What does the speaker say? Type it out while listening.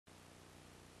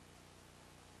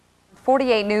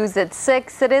48 News at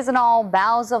 6. It isn't all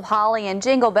boughs of holly and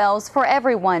jingle bells for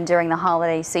everyone during the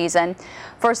holiday season.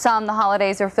 For some, the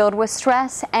holidays are filled with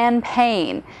stress and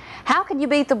pain. How can you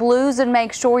beat the blues and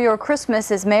make sure your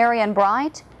Christmas is merry and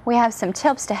bright? We have some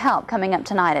tips to help coming up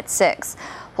tonight at 6.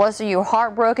 Plus, are you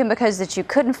heartbroken because that you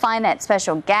couldn't find that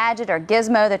special gadget or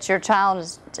gizmo that your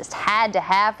child just had to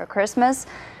have for Christmas?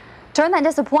 Turn that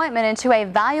disappointment into a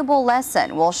valuable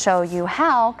lesson. We'll show you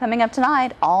how coming up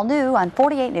tonight, all new on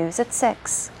 48 News at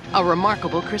 6. A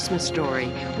remarkable Christmas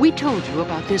story. We told you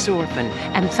about this orphan,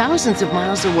 and thousands of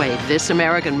miles away, this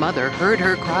American mother heard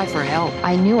her cry for help.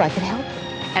 I knew I could help.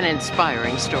 An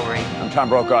inspiring story. I'm Tom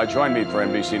Brokaw. Join me for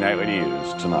NBC Nightly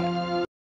News tonight.